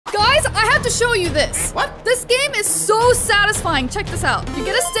Guys, I have to show you this. What? This game is so satisfying. Check this out. You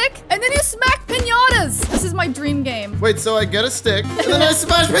get a stick, and then you smack piñatas. This is my dream game. Wait, so I get a stick, and then I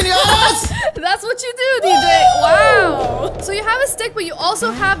smash piñatas? That's what you do, DJ. Wow. So you have a stick, but you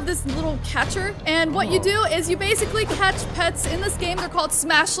also have this little catcher. And what you do is you basically catch pets in this game. They're called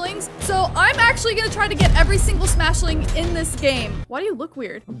smashlings. So I'm actually going to try to get every single smashling in this game. Why do you look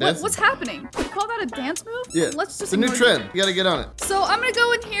weird? What's happening? You call that a dance move? Yeah. Let's just it's a new trend. You got to get on it. So I'm going to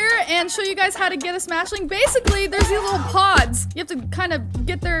go in here and show you guys how to get a smashling. Basically, there's these little pods. You have to kind of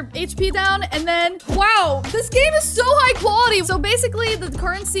get their HP down. And then, wow, this game is so high quality. So basically, the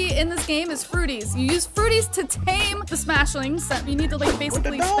currency in this game is fruities. You use fruities to tame the smashlings. You need to like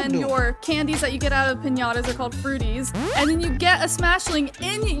basically spend your candies that you get out of piñatas. They're called fruities. And then you get a smashling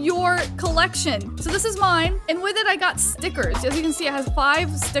in your collection. So this is mine. And with it, I got stickers. As you can see, it has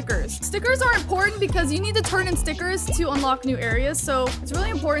 5 stickers. Stickers are important because you need to turn in stickers to unlock new areas. So it's really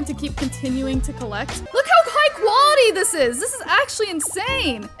important to keep continuing to collect. Look how high quality this is. This is actually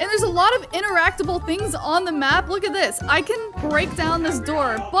insane. And there's a lot of interactable things on the map. Look at this. I can break down this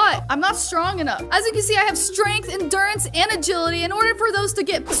door, but I'm not strong enough. As you can see, I have strength, endurance, and agility. In order for those to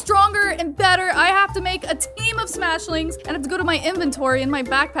get stronger and better, I have to make a team of smashlings. And I have to go to my inventory in my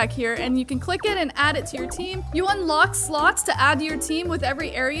backpack here, and you can click it and add it to your team. You unlock slots to add to your team with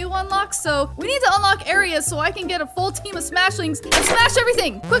every area you unlock. So we need to unlock areas so I can get a full team of smashlings and smash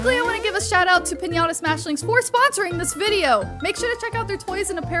everything. Quickly, I want to give a shout out to Piñata Smashlings for sponsoring this video. Make sure to check out their toys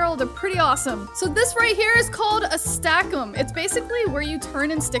and apparel. They're pretty awesome. So this right here is called a stack'em. It's basically where you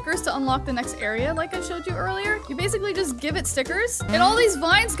turn in stickers to unlock the next area like I showed you earlier. You basically just give it stickers and all these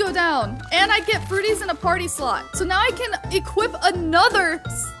vines go down and I get fruities in a party slot. So now I can equip another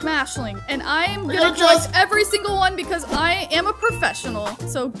smashling and I am gonna collect every single one because I am a professional.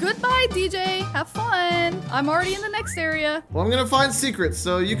 So goodbye, DJ. Have fun. I'm already in the next area. Well, I'm gonna find secrets,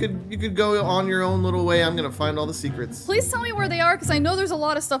 so you could go on your own little way. I'm gonna find all the secrets. Please tell me where they are because I know there's a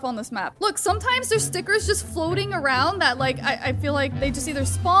lot of stuff on this map. Look, sometimes there's stickers just floating around that like I feel like they just either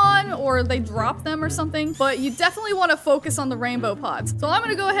spawn or they drop them or something, but you definitely want to focus on the rainbow pods. So I'm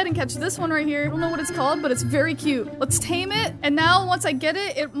gonna go ahead and catch this one right here. I don't know what it's called, but it's very cute. Let's tame it. And now once I get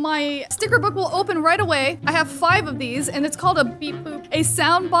it, my sticker book will open right away. I have 5 of these and it's called a beep boop, a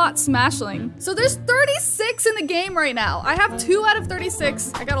soundbot smashling. So there's 36 in the game right now. I have 2 out of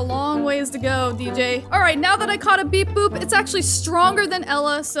 36. I got a long ways to go, DJ. All right, now that I caught a beep boop, it's actually stronger than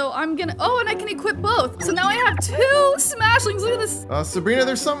Ella. So I'm gonna, oh, and I can equip both. So now I have 2 smashlings. Look at this. Sabrina,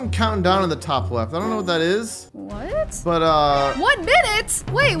 there's something counting down in the top left. I don't know what that is. What? But 1 minute?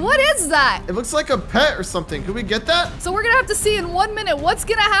 Wait, what is that? It looks like a pet or something. Could we get that? So we're gonna have to see in 1 minute what's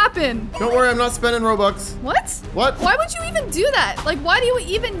gonna happen. Don't worry, I'm not spending Robux. What? What? Why would you even do that? Like, why do you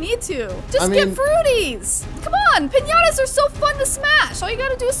even need to? Just get fruities. Come on, piñatas are so fun to smash. All you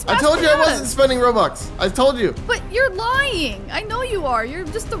gotta do is smash I told you piñatas. I wasn't spending Robux. I told you. But you're lying. I know you are. You're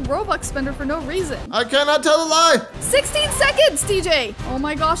just a Robux spender for no reason. I cannot tell a lie. 16 seconds, DJ. Oh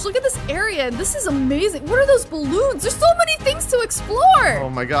my gosh, look at this area. This is amazing. What are those balloons? There's so many things to explore. Oh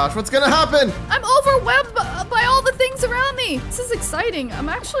my gosh, what's gonna happen? I'm overwhelmed by all the things around me. This is exciting. I'm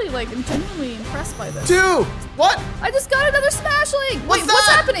actually like genuinely impressed by this. 2. What? I just got another smashling. What's Wait, what's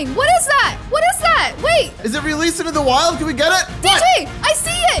that? happening? What is that? What is that? Wait. Is it released into the wild? Can we get it? DJ, I see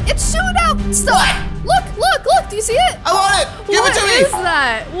it. It's shooting out stuff. Look. Do you see it? I want it. Give it to me. What is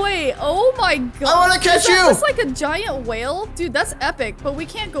that? Wait, oh my god. I want to catch you. Is that just like a giant whale? Dude, that's epic, but we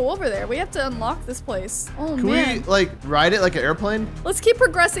can't go over there. We have to unlock this place. Oh, Can man. we, like, ride it like an airplane? Let's keep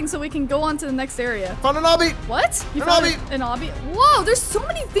progressing so we can go on to the next area. Found an obby. What? You An found obby. an obby? Whoa, there's so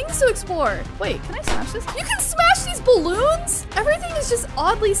many things to explore. Wait, can I smash this? You can smash these balloons? Everything is just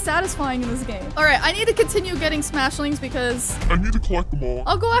oddly satisfying in this game. All right, I need to continue getting smashlings because I need to collect them all.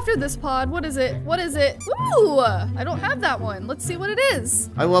 I'll go after this pod. What is it? What is it? Ooh, I don't have that one. Let's see what it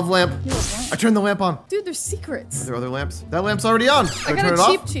is. I love lamp. You love lamp? I turned the lamp on. Dude, there's secrets. Are there other lamps? That lamp's already on. I Can got turn a it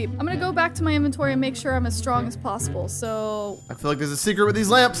off? cheap. I'm gonna go back to my inventory and make sure I'm as strong as possible. So I feel like there's a secret with these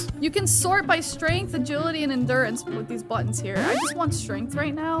lamps. you can sort by strength, agility, and endurance with these buttons here. I just want strength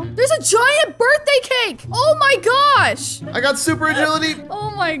right now. There's a giant birthday cake! Oh my gosh! I got super agility.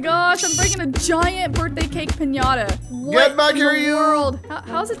 Oh my gosh, I'm breaking a giant birthday cake piñata. What Get back in here, the you! world?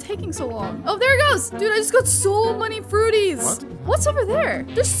 How's it taking so long? Oh, there it goes! Dude, I just got so many fruities. What? What's over there?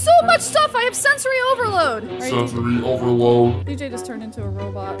 There's so much stuff! I have sensory overload! Right. Sensory overload. DJ just turned into a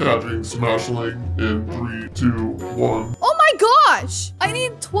robot. Catching smashling in 3, 2, 1. Oh my gosh! I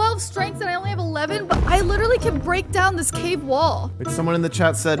need 12 strength and I only have 11, but I literally can break down this cave wall. Wait, someone in the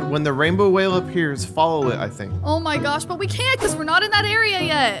chat said, when the rainbow whale appears, follow it, I think. Oh my gosh, but we can't because we're not in that area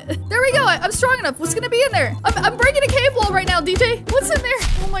yet. There we go. I'm strong enough. What's gonna be in there? I'm breaking a cave wall right now, DJ. What's in there?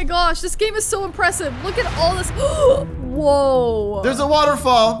 Oh my gosh, this game is so impressive. Look at all this. Whoa. There's a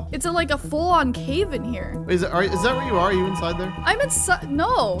waterfall. It's like a full-on cave in here. Is that where you are? Are you inside there? I'm inside.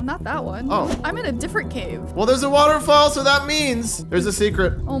 No, not that one. Oh. I'm in a different cave. Well, there's a waterfall, so that means there's a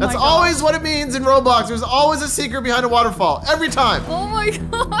secret. Oh my That's gosh. always what it means in Roblox. There's always a secret behind a waterfall. Every time. Oh my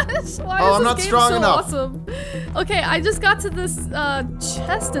gosh. Why Oh, is I'm this not game strong so enough. awesome? Okay, I just got to this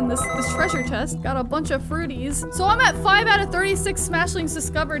chest in this treasure chest. Got a bunch of fruities. So I'm at 5 out of 36 smashlings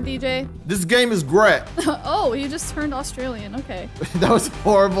discovered, DJ. This game is great. Oh, you just turned Australian. Okay. That was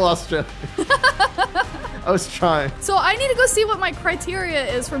horrible, Australia. I was trying. So I need to go see what my criteria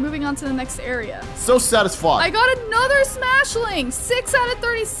is for moving on to the next area. So satisfied. I got another smashling. 6 out of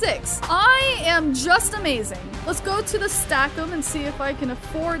 36. I am just amazing. Let's go to the stack 'em and see if I can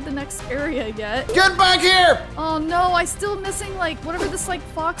afford the next area yet. Get back here! Oh no, I still missing like whatever this like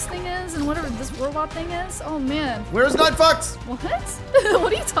fox thing is and whatever this robot thing is. Oh man. Where's Night Fox? What?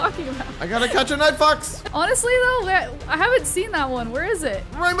 What are you talking about? I gotta catch a Night Fox. Honestly though, I haven't seen that one. Where is it?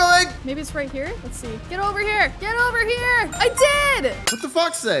 Rainbow egg. Maybe it's right here. Let's see. Get over here. Get over here. I did. What the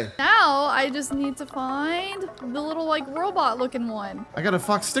fox say? Now I just need to find the little like robot looking one. I got a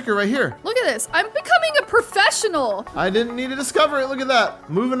fox sticker right here. Look at this. I'm becoming a professional. I didn't need to discover it. Look at that.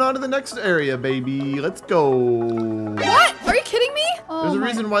 Moving on to the next area, baby. Let's go. What? Are you kidding me? Oh, There's a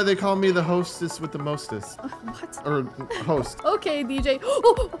reason why they call me the hostess with the mostest. What? Or host. Okay, DJ.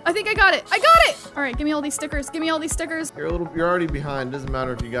 Oh, I think I got it. I got it. All right, give me all these stickers. Give me all these stickers. You're already behind. Doesn't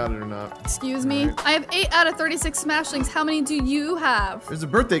matter if you got it or not. Excuse me. I have 8 out of 36 smashlings. How many do you have? There's a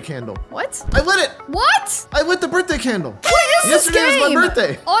birthday candle. What? I lit it. What? I lit the birthday candle. What is Yesterday this game? was my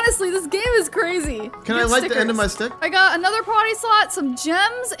birthday. Honestly, this game is crazy. Can I light the end of my stick? I got another party slot, some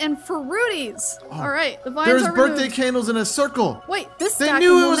gems, and fruities. All right, the vines There's are birthday removed. candles in a circle. Wait, this They stack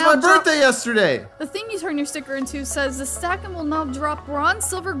knew will it was now my drop- birthday yesterday. The thing you turn your sticker into says the stack will now drop bronze,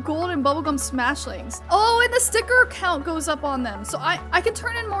 silver, gold, and bubblegum smashlings. Oh, and the sticker count goes up on them. So I can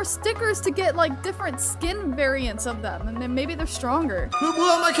turn in more stickers to get like different skin variants of them, and then maybe they're stronger. Who blew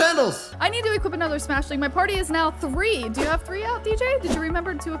out my candles? I need to equip another smashling. My party is now 3. Do you have 3 out, DJ? Did you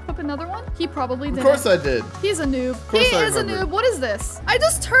remember to equip another one? He probably didn't. Of course I did. He's a noob. He course I is a remember. noob. What is this? I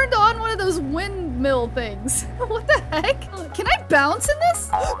just turned on one of those windmill things. What the heck? Can I bounce in this?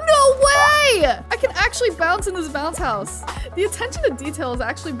 No way! I can actually bounce in this bounce house. The attention to detail is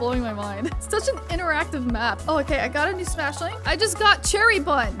actually blowing my mind. It's such an interactive map. Oh, okay. I got a new smashling. I just got cherry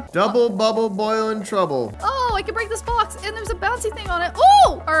bun. Double bubble boiling trouble. Oh, I can break this box and there's a bouncy thing on it.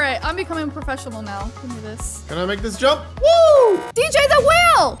 Oh! All right. I'm becoming a professional now. Give me this. Can I make this jump? Woo! DJ, the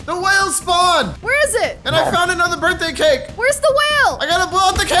whale! The whale spawned! Where is it? And I found another birthday cake! Where's the whale? I gotta blow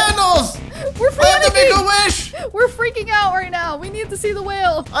out the candles! We're I have to make a freaking! wish! We're freaking out right now. We need to see the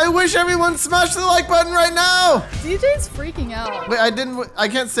whale. I wish everyone smashed the like button right now! DJ's freaking out. Wait, I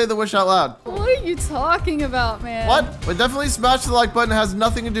can't say the wish out loud. What are you talking about, man? What? Wait, definitely smash the like button. It has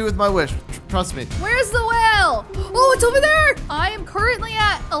nothing to do with my wish. Trust me. Where's the whale? Oh, it's over there. I am currently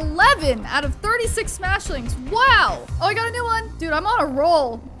at 11 out of 36 smashlings. Wow. Oh, I got a new one. Dude, I'm on a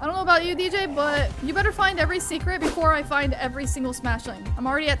roll. I don't know about you, DJ, but you better find every secret before I find every single smashling. I'm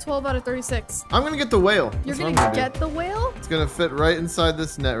already at 12 out of 36. I'm gonna get the whale. You're That's what gonna I'm get the whale? It's gonna fit right inside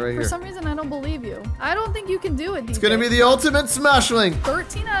this net right For here. some reason, I don't believe you. I don't think you can do it, DJ. It's gonna be the ultimate smashling.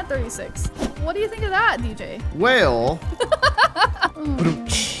 13 out of 36. What do you think of that, DJ? Whale.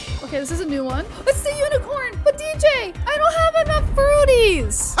 Okay, this is a new one. It's the unicorn! But DJ, I don't have enough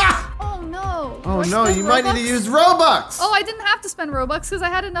fruities! Ha! Oh no. Oh Do I no, spend you might need to Robux? use Robux. Oh, I didn't have to spend Robux because I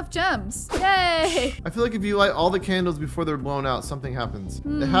had enough gems. Yay! I feel like if you light all the candles before they're blown out, something happens.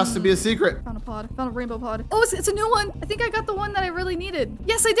 It has to be a secret. Found a pod. Found a rainbow pod. Oh, it's a new one. I think I got the one that I really needed.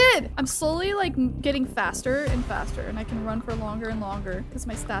 Yes, I did. I'm slowly like getting faster and faster, and I can run for longer and longer because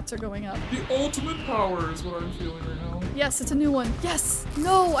my stats are going up. The ultimate power is what I'm feeling right now. Yes, it's a new one. Yes.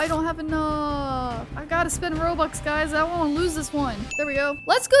 No, I don't have enough. I gotta spend Robux, guys. I don't want to lose this one. There we go.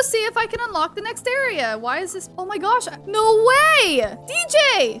 Let's go see if I can unlock the next area. Why is this? Oh my gosh. No way.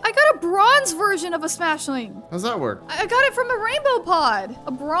 DJ, I got a bronze version of a smashling. How's that work? I got it from a rainbow pod.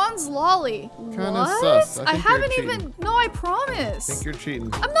 A bronze lolly. Kinda What? sus. I I think you're haven't cheating. even. No, I I promise. think you're cheating.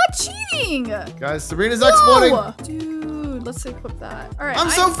 I'm not cheating. Guys, Sabrina's exploiting. Dude. let's equip that. All right. I'm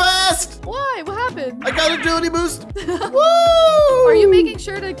so fast. Why? What happened? I got agility boost. Woo! Are you making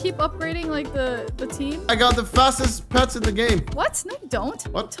sure to keep upgrading like the team? I got the fastest pets in the game. What? No, you don't.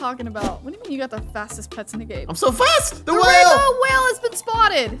 What? What are you talking about? What do you mean you got the fastest pets in the game? I'm so fast. The rainbow whale. whale has been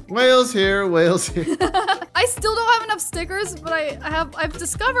spotted. Whale's here. Whale's here. I still don't have enough stickers, but I've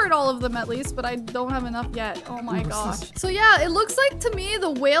discovered all of them at least, but I don't have enough yet. Oh my gosh. So yeah, it looks like to me the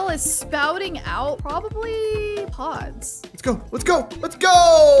whale is spouting out probably pods. Let's go. Let's go. Let's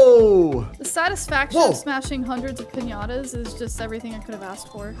go. The satisfaction Whoa. of smashing hundreds of pinatas is just everything I could have asked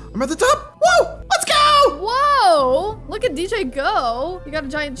for. I'm at the top. Whoa. Let's go. Whoa! Look at DJ go. You got a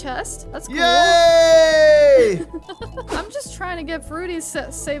giant chest. That's cool. Yay! I'm just trying to get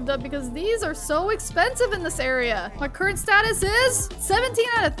fruities saved up because these are so expensive in this area. My current status is 17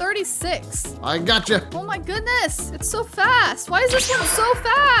 out of 36. I gotcha. Oh my goodness, it's so fast. Why is this one so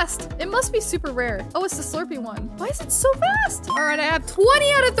fast? It must be super rare. Oh, it's the Slurpee one. Why is it so fast? All right, I have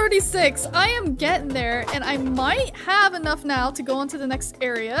 20 out of 36. I am getting there, and I might have enough now to go on to the next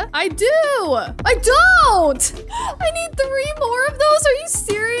area. I do. I don't. I need 3 more of those. Are you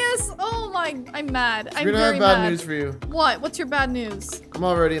serious? Oh my, I'm mad. I'm We're gonna very have bad mad. news for you. What? What's your bad news? I'm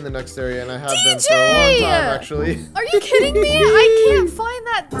already in the next area, and I have been DJ! for a long time, actually. Are you kidding me? I can't find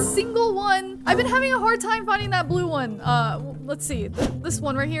that single one. I've been having a hard time finding that blue one. Let's see. This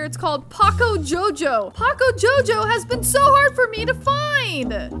one right here. It's called Paco Jojo. Paco Jojo has been so hard for me to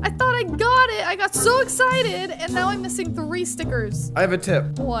find. I thought I got it. I got so excited, and now I'm missing 3 stickers. I have a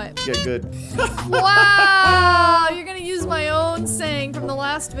tip. What? Get good. Wow, you're gonna use my own saying from the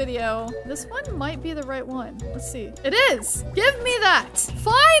last video. This one might be the right one. Let's see. It is. Give me that.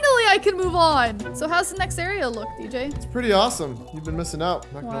 Finally, I can move on. So how's the next area look, DJ? It's pretty awesome. You've been missing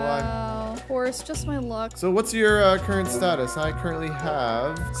out. Not gonna lie. Wow, of course, just my luck. So what's your current status? I currently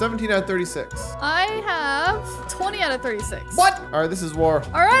have 17 out of 36. I have 20 out of 36. What? All right, this is war.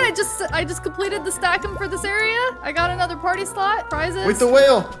 All right, I just completed the stacking for this area. I got another party slot. Prizes. Wait, the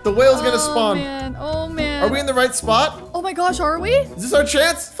whale. The whale's gonna spawn. Man. Oh man. Are we in the right spot? Oh my gosh, are we? Is this our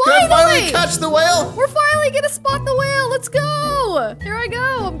chance? Finally! Can I finally catch the whale? We're finally gonna spot the whale. Let's go. Here I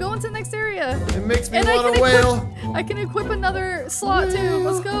go. I'm going to the next area. It makes me And I want can a whale. I can equip another slot too.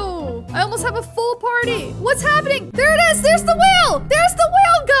 Let's go. I almost have a full party. What's happening? There it is. There's the whale. There's the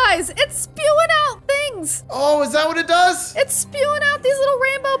whale, guys. It's spewing out things. Oh, is that what it does? It's spewing out these little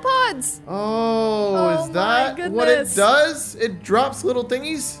rainbow pods. Oh, is my that what it goodness. does? It drops little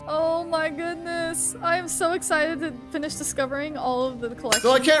thingies? Oh my goodness. I am so excited to finish discovering all of the collection.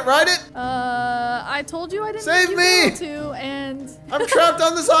 So I can't ride it? I told you I didn't Save think me! you'd be able to, and I'm trapped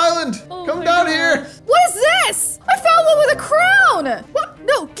on this island. Oh Come my down gosh. here. What is this? I found one with a crown. What?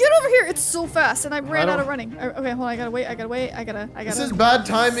 No, get over here. It's so fast, and I ran out of running. Okay, hold on. I gotta wait. I gotta. This is bad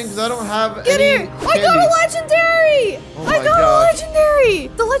timing because I don't have Get any here! I got a candies. legendary! Oh I my got gosh. a legendary!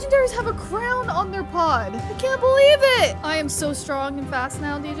 The legendaries have a crown on their pod. I can't believe it! I am so strong and fast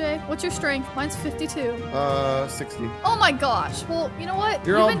now, DJ. What's your strength? Mine's 52. 60. Oh my gosh. Well, you know what?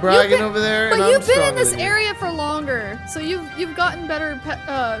 You're all bragging over there, But and I'm you've been in stronger this than you. area for longer, so you've gotten better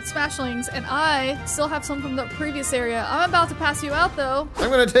smashlings, and I still have some from the previous area. I'm about to pass you out, though. I'm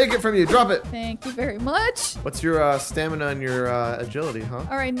gonna take it from you. Drop it. Thank you very much. What's your stamina and your agility, huh?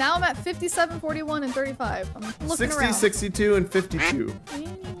 All right, now I'm at 57, 41, and 35. I'm looking 60, around. 62, and 52.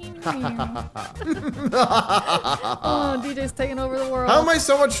 Oh, DJ's taking over the world. How am I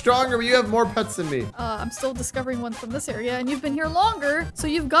so much stronger when you have more pets than me? I'm still discovering ones from this area, and you've been here longer, so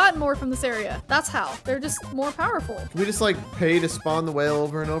you've gotten more from this area. That's how. They're just more powerful. Can we just like pay to spawn the whale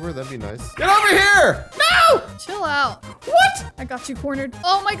over and over? That'd be nice. Get over here! No! Chill out. What? I got you cornered.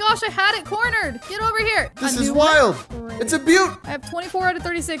 Oh my gosh, I had it cornered. Get over here. This A is new one? wild. Great. It's a beaut. I have 24 out of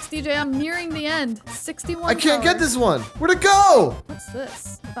 36, DJ. I'm nearing the end. 61 I can't get power. this one. Where'd it go? What's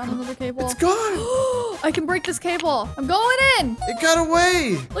this? I found another cable. It's gone. I can break this cable. I'm going in. It got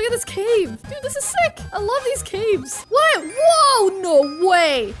away. Look at this cave. Dude, this is sick. I love these caves. What? Whoa, no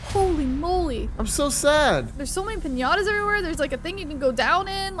way. Holy moly. I'm so sad. There's so many pinatas everywhere. There's like a thing you can go down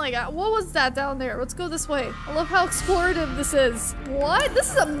in. Like, what was that down there? Let's go this way. I love how explorative this is. What?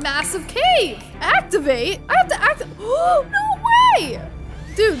 This is a massive cave. Activate? I have to activate. Oh, no way.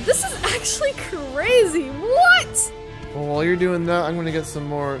 Dude, this is actually crazy. What? Well, while you're doing that, I'm gonna get some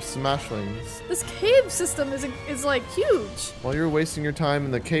more smashlings. This cave system is like huge. While you're wasting your time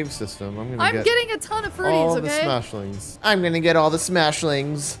in the cave system, I'm gonna getting a ton of fruities, all okay? the smashlings. I'm gonna get all the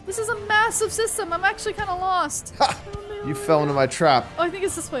smashlings. This is a massive system. I'm actually kind of lost. Ha! You fell into my trap. Oh, I think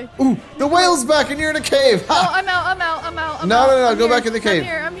it's this way. Ooh, the whale's back and you're in a cave. Oh, Ha! I'm out. I'm out. I'm out. I'm No, out. no, no, I'm go here. back in the cave.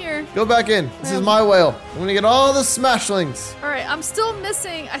 I'm here. Go back in. This is my whale. I'm gonna get all the smashlings. All right, I'm still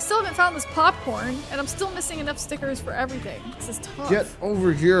missing. I still haven't found this popcorn, and I'm still missing enough stickers for everything. This is tough. Get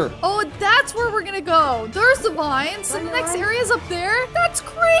over here. Oh, that's where we're gonna go. There's the vines, and the next area's up there. That's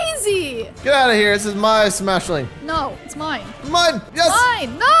crazy. Get out of here. This is my smashling. No, it's mine. Mine. Yes.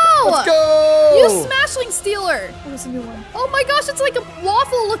 Mine. No. Let's go. You smashling stealer. Oh, there's a new one. Oh my gosh, it's like a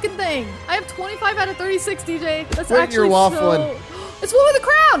waffle looking thing. I have 25 out of 36, DJ. That's Wait, actually you're waffling. It's one with a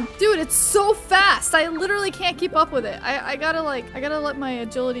crown! Dude, it's so fast. I literally can't keep up with it. I gotta let my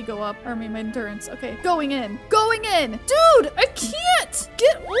agility go up. Or I mean, my endurance. Okay, going in. Going in! Dude, I can't!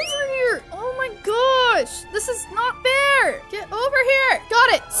 Get over here! Oh my gosh! This is not fair! Get over here! Got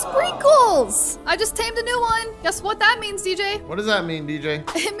it! Sprinkles! I just tamed a new one. Guess what that means, DJ? What does that mean, DJ?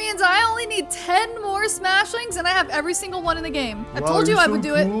 It means I only need 10 more smashlings and I have every single one in the game. I Wow, told you you're I so would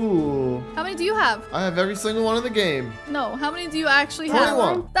do it. cool. How many do you have? I have every single one in the game. No, how many do you actually have?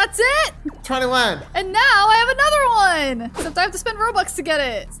 21. That's it! 21. And now I have another one! Except I have to spend Robux to get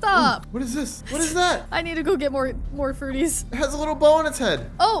it. Stop. What is this? What is that? I need to go get more fruities. It has a little bow on its head.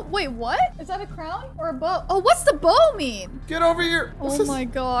 Oh, wait, what? Is that a crown or a bow? Oh, what's the bow mean? Get over here. What's Oh this? my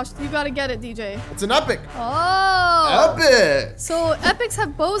gosh, you gotta get it, DJ. It's an epic. Oh. Epic. So epics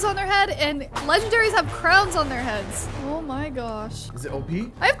have bows on their head and legendaries have crowns on their heads. Oh my gosh. Is it OP?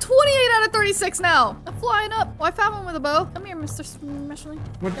 I have 28 out of 36 now. I'm flying up. Oh, I found one with a bow. Come here, Mr. Smashling.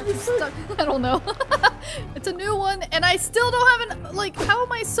 What did you say? Stuck. I don't know. It's a new one, and I still don't have an, like, how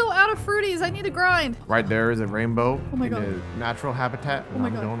am I so out of fruities? I need to grind. Right there is a rainbow Oh my in God. a natural habitat, and my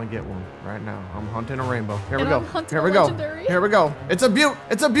I'm God. going to get one right now. I'm hunting a rainbow. Here we And go. I'm hunting Here a we go. legendary. Here we go. It's a butte.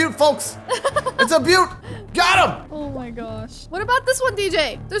 It's a butte, folks. It's a butte. Got him. Oh my gosh. What about this one,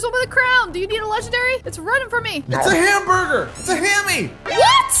 DJ? There's one with a crown. Do you need a legendary? It's running for me. It's a hamburger. It's a hammy.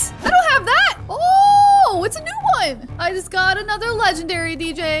 What? I don't have that. Oh, it's a new one. I just got another legendary,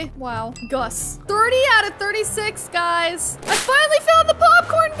 DJ. Wow. Gus. 30 out of 36, guys. I finally found the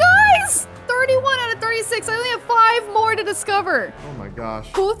popcorn, guys. 31 out of 36. I only have 5 more to discover. Oh my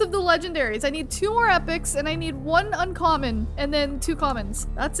gosh. Both of the legendaries. I need 2 more epics and I need 1 uncommon and then 2 commons.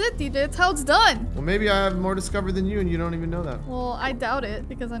 That's it, DJ. That's how it's done. Well, maybe I have more discovered than you, and you don't even know that. Well, I doubt it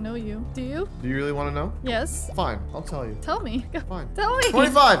because I know you. Do you? Do you really want to know? Yes. Fine. I'll tell you. Tell me. Fine. Tell me.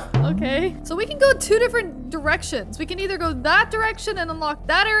 25. Okay. So we can go 2 different directions. We can either go that direction and unlock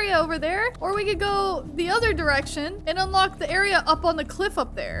that area over there, or we could go the other direction and unlock the area up on the cliff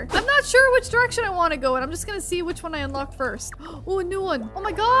up there. I'm not sure which direction I want to go in. I'm just gonna see which one I unlock first. Oh, a new one. Oh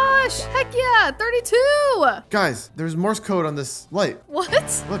my gosh. Heck yeah. 32. Guys, there's Morse code on this light. What?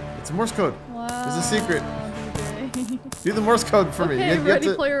 Look, it's a Morse code. Wow. There's a secret. DJ. Do the Morse code for me. Okay,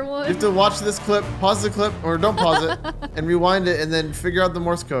 Ready Player One. You have to watch this clip, pause the clip, or don't pause it, and rewind it, and then figure out the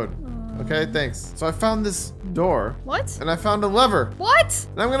Morse code. Okay, thanks. So I found this door, What? and I found a lever, What?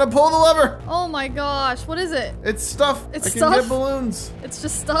 and I'm gonna pull the lever. Oh my gosh. What is it? It's stuff. It's I can stuff? get balloons. It's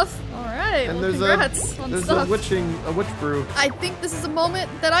just stuff? All right. And Well, there's congrats on a stuff. witch brew. I think this is a moment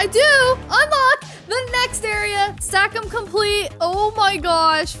that I do unlock the next area. Stack them complete. Oh my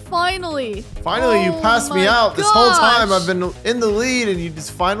gosh. Finally. Finally, you Oh passed me my out. This whole time gosh. I've been in the lead, and you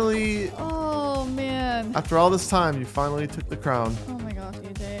just finally, Oh man. after all this time, you finally took the crown. Oh my gosh,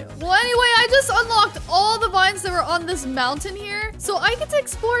 EJ. Well, anyway, I just unlocked all the vines that were on this mountain here. So I get to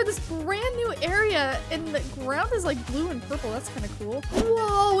explore this brand new area, and the ground is like blue and purple. That's kind of cool.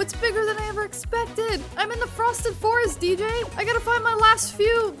 Whoa, it's bigger than I ever expected. I'm in the frosted forest, DJ. I gotta find my last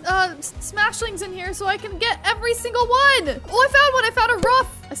few smashlings in here so I can get every single one. Oh, I found one. I found a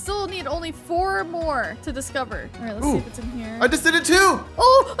rough. I still need only 4 more to discover. All right, let's see Ooh. if it's in here. I just did it too.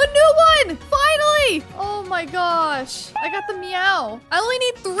 Oh, a new one! Finally! Oh my gosh. I got the meow. I only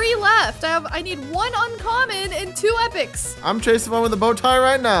need 3 left. I need 1 uncommon and 2 epics. I'm chasing one with a bow tie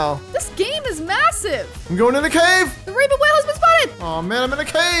right now. This game is massive. I'm going in a cave. The rainbow whale has been spotted. Oh man, I'm in a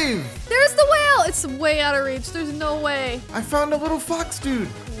cave. There's the whale. It's way out of reach. There's no way. I found a little fox dude.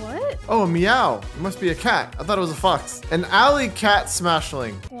 What? Oh, a meow. It must be a cat. I thought it was a fox. An alley cat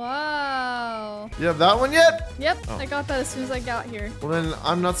smashling. Wow. You have that one yet? Yep, Oh. I got that as soon as I got here. Well then,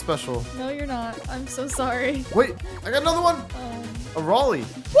 I'm not special. No, you're not. I'm so sorry. Wait, I got another one. Um, A Raleigh.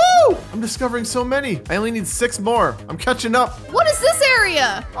 Woo! I'm discovering so many. I only need 6 more. I'm catching up. what is this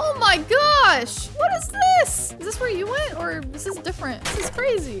area? Oh my gosh. What is this? Is this where you went or this is different? This is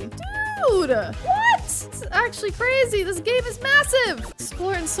crazy. Dude, what? This is actually crazy. This game is massive.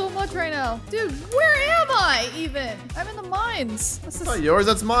 Exploring so much right now. Dude, where am I even? I'm in the mines. This It's is not yours,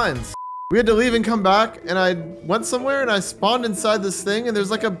 that's mine. We had to leave and come back, and I went somewhere and I spawned inside this thing, and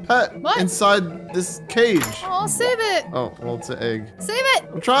there's like a pet inside this cage. Oh, save it. Oh, well, it's an egg. Save it.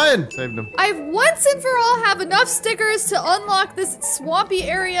 I'm trying. Saved him. I've once and for all have enough stickers to unlock this swampy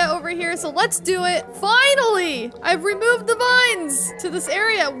area over here, so let's do it. Finally, I've removed the vines to this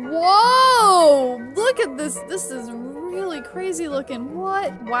area. Whoa, look at this. This is really crazy looking.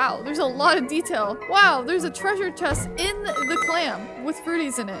 What? Wow, there's a lot of detail. Wow, there's a treasure chest in the clam with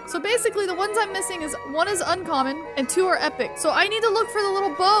fruities in it. So basically the ones I'm missing is 1 is uncommon and 2 are epic. So I need to look for the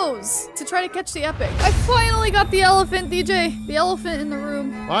little bows to try to catch the epic. I finally got the elephant, DJ. The elephant in the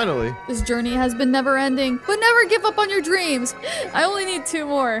room. Finally. This journey has been never ending, but never give up on your dreams. I only need 2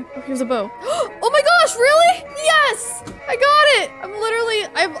 more. Oh, here's a bow. Oh my gosh, really? Yes! I got it! I'm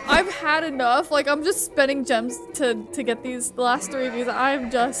literally, I've had enough. Like, I'm just spending gems to get these, the last 3 of these.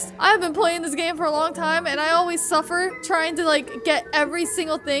 I've been playing this game for a long time, and I always suffer trying to like get every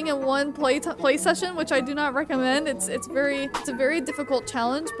single thing in one play session, which I do not recommend. It's a very difficult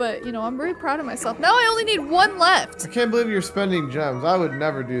challenge, but you know, I'm very proud of myself. Now I only need 1 left. I can't believe you're spending gems. I would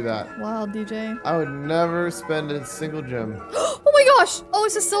never do that. Wow, DJ. I would never spend a single gem. Oh my gosh! Oh,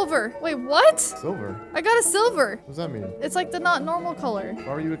 it's a silver. Wait, what? Silver? I got a silver. What does that mean? It's like the not normal color.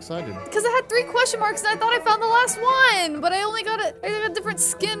 Why were you excited? Because it had 3 question marks and I thought I found the last one, but I only got I got a different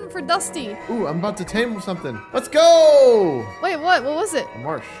skin for Dusty. Ooh, I'm about to tame something. Let's go! Wait, what? What was it? A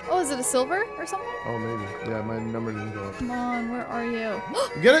marsh. Oh, is it a silver or something? Oh, maybe. Yeah, my number didn't go up. Come on, where are you?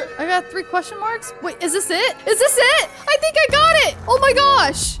 You get it? I got 3 question marks. Wait, is this it? Is this it? I think I got it. Oh my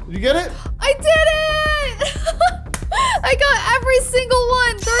gosh. Did you get it? I did it! I got every single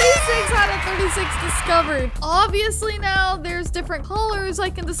one. 36 out of 36 discovered. Obviously now there's different colors I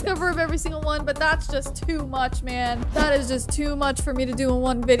can discover of every single one, but that's just too much, man. That is just too much for me to do in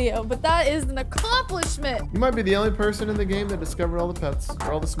one video, but that is an accomplishment. You might be the only person in the game that discovered all the pets,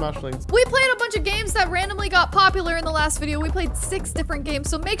 or all the smashlings. We played a bunch of games that randomly got popular in the last video. We played 6 different games,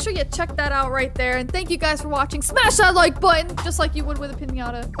 so make sure you check that out right there. And thank you guys for watching. Smash that like button, just like you would with a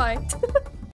piñata. Bye.